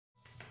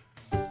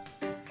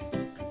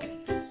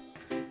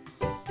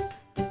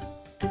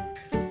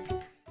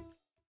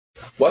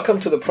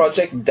Welcome to the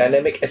project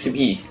Dynamic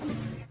SME.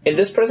 In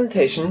this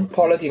presentation,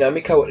 Paula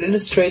Dinamica will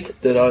illustrate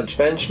the knowledge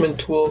management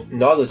tool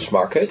Knowledge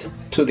Market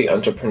to the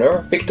entrepreneur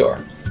Victor.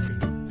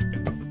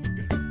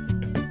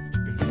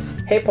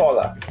 Hey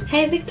Paula.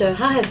 Hey Victor,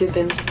 how have you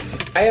been?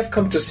 I have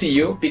come to see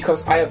you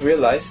because I have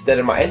realized that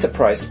in my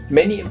enterprise,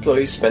 many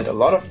employees spend a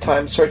lot of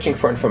time searching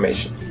for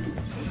information.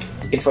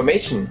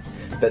 Information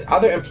that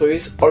other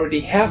employees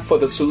already have for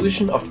the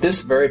solution of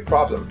this very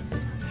problem.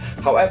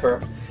 However,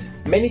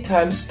 many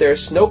times there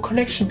is no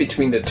connection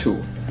between the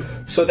two,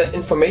 so that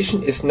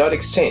information is not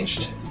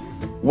exchanged.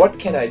 What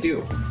can I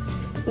do?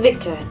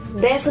 Victor,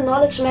 there's a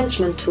knowledge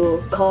management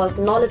tool called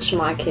Knowledge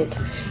Market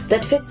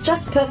that fits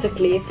just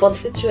perfectly for the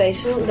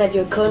situation that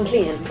you're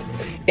currently in.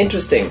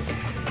 Interesting.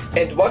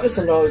 And what is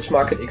a knowledge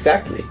market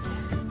exactly?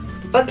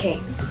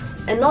 Okay,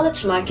 a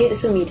knowledge market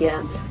is a media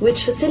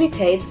which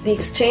facilitates the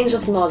exchange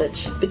of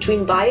knowledge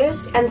between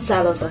buyers and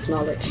sellers of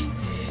knowledge,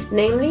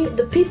 namely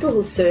the people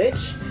who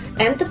search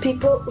and the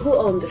people who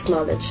own this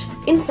knowledge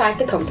inside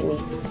the company.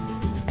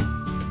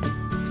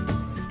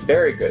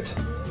 Very good.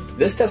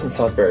 This doesn't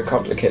sound very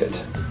complicated.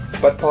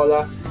 But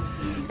Paula,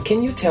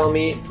 can you tell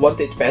me what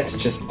the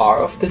advantages are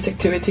of this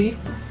activity?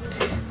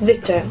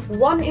 Victor,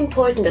 one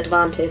important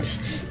advantage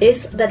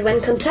is that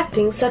when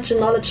conducting such a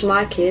knowledge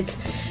market,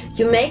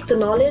 you make the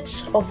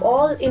knowledge of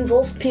all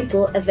involved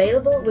people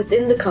available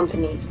within the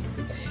company.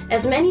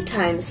 As many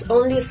times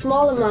only a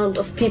small amount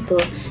of people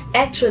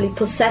actually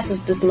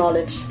possesses this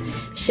knowledge,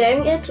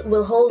 sharing it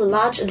will hold a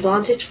large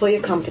advantage for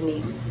your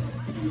company.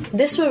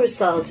 This will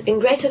result in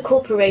greater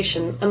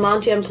cooperation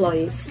among your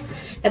employees,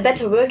 a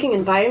better working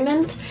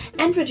environment,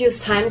 and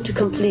reduced time to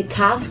complete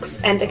tasks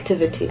and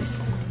activities.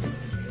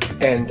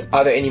 And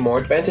are there any more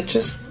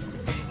advantages?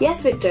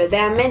 Yes, Victor,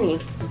 there are many.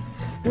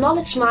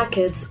 Knowledge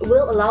markets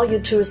will allow you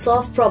to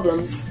resolve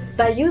problems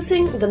by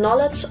using the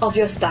knowledge of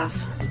your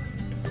staff.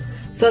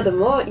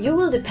 Furthermore, you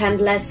will depend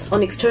less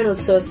on external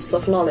sources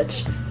of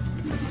knowledge.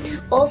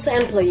 Also,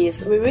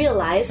 employees will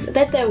realize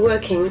that they're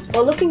working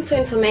or looking for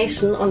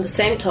information on the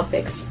same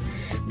topics.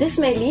 This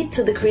may lead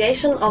to the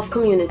creation of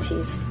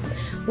communities,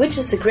 which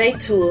is a great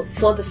tool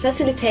for the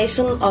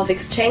facilitation of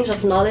exchange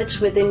of knowledge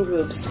within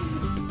groups.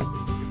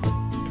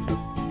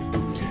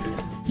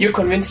 You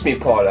convinced me,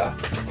 Paula.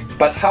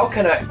 But how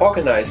can I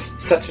organize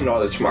such a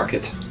knowledge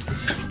market?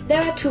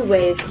 There are two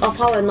ways of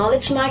how a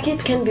knowledge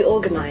market can be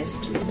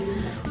organized.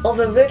 Of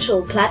a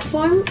virtual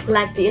platform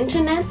like the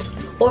internet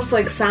or, for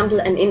example,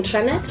 an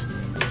intranet.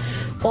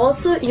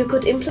 Also, you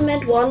could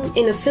implement one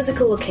in a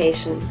physical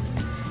location.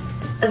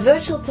 A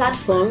virtual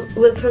platform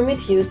will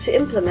permit you to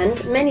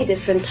implement many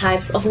different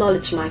types of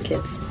knowledge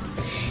markets.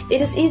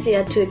 It is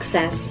easier to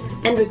access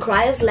and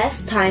requires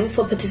less time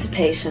for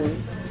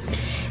participation.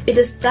 It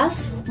is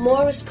thus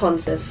more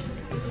responsive.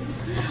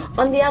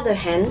 On the other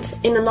hand,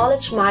 in a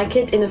knowledge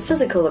market in a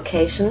physical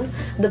location,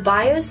 the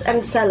buyers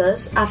and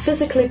sellers are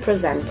physically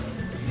present.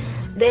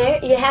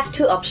 There you have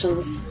two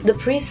options, the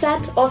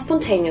preset or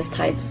spontaneous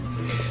type.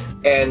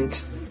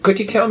 And could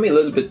you tell me a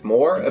little bit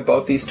more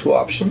about these two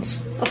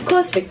options? Of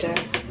course, Victor.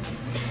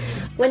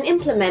 When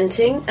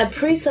implementing a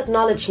preset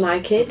knowledge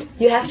market,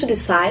 you have to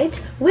decide,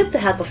 with the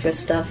help of your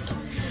staff,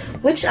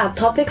 which are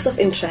topics of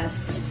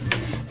interest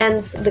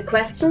and the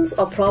questions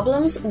or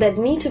problems that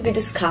need to be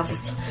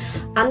discussed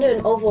under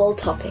an overall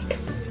topic.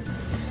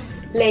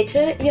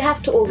 Later, you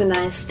have to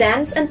organize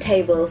stands and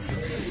tables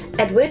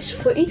at which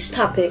for each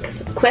topic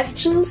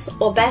questions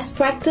or best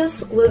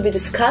practice will be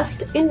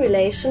discussed in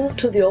relation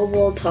to the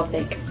overall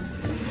topic.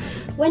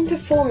 When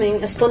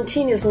performing a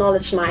spontaneous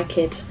knowledge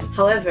market,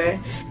 however,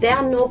 there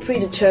are no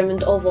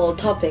predetermined overall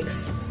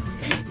topics.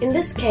 In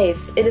this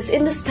case, it is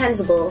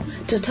indispensable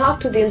to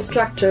talk to the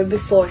instructor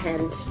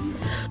beforehand,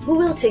 who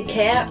will take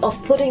care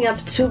of putting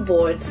up two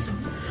boards,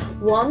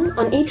 one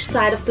on each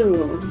side of the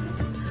room,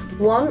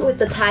 one with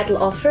the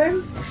title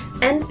Offer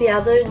and the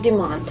other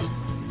Demand.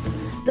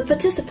 The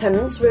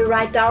participants will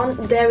write down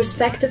their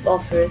respective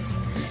offers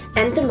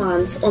and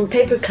demands on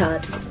paper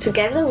cards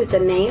together with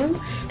their name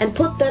and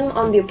put them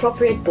on the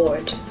appropriate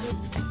board.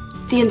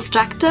 The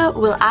instructor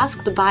will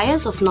ask the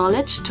buyers of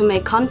knowledge to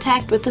make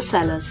contact with the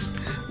sellers.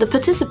 The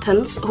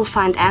participants who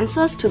find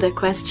answers to their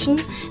question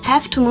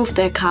have to move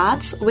their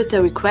cards with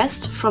their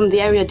request from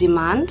the area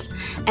Demand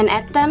and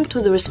add them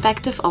to the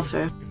respective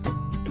offer.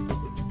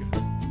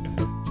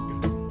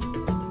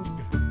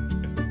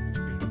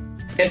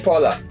 And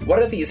Paula, what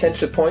are the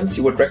essential points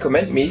you would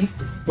recommend me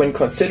when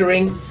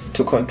considering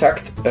to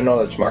conduct a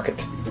knowledge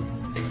market?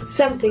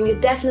 Something you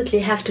definitely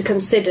have to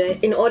consider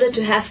in order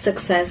to have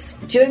success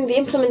during the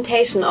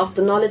implementation of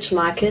the knowledge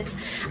market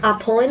are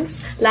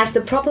points like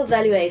the proper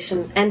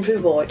valuation and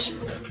reward.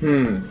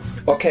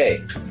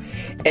 Okay.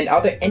 And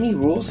are there any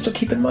rules to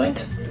keep in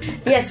mind?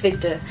 Yes,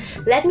 Victor.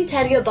 Let me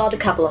tell you about a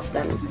couple of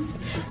them.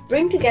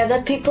 Bring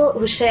together people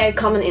who share a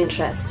common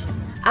interest.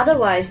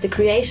 Otherwise, the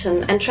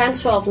creation and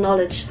transfer of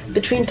knowledge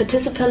between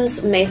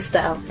participants may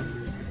stall.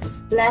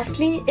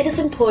 Lastly, it is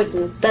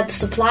important that the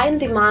supply and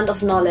demand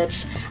of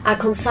knowledge are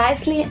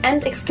concisely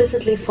and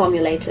explicitly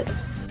formulated.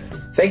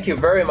 Thank you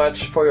very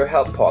much for your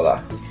help,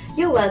 Paula.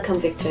 You're welcome,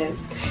 Victor.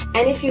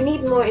 And if you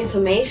need more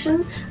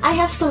information, I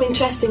have some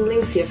interesting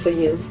links here for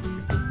you.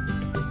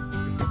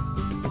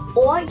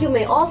 Or you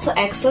may also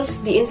access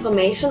the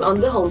information on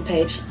the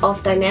homepage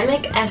of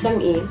Dynamic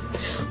SME,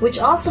 which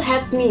also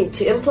helped me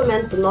to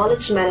implement the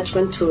knowledge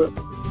management tool.